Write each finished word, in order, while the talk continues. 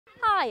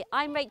Hi,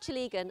 I'm Rachel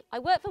Egan. I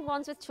work for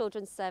Wandsworth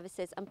Children's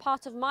Services and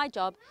part of my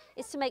job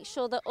is to make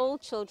sure that all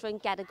children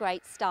get a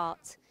great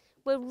start.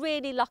 We're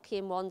really lucky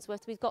in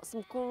Wandsworth. We've got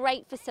some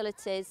great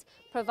facilities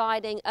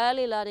providing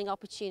early learning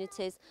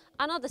opportunities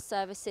and other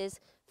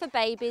services for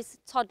babies,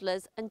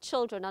 toddlers and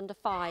children under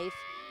 5.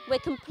 We're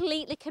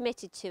completely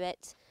committed to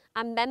it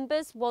and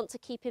members want to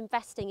keep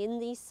investing in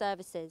these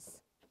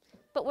services.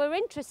 But we're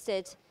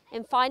interested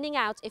in finding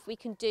out if we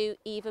can do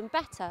even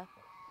better.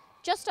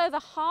 Just over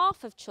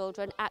half of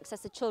children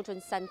access a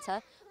children's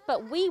centre,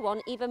 but we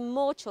want even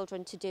more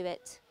children to do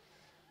it.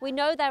 We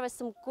know there are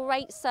some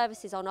great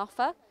services on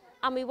offer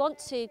and we want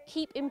to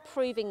keep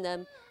improving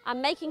them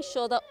and making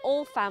sure that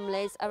all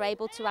families are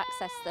able to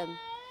access them.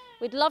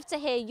 We'd love to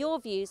hear your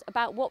views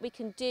about what we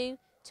can do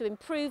to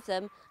improve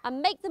them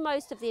and make the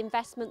most of the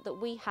investment that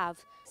we have.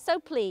 So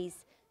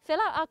please, fill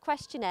out our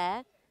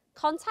questionnaire,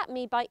 contact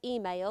me by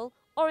email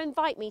or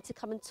invite me to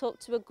come and talk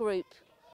to a group.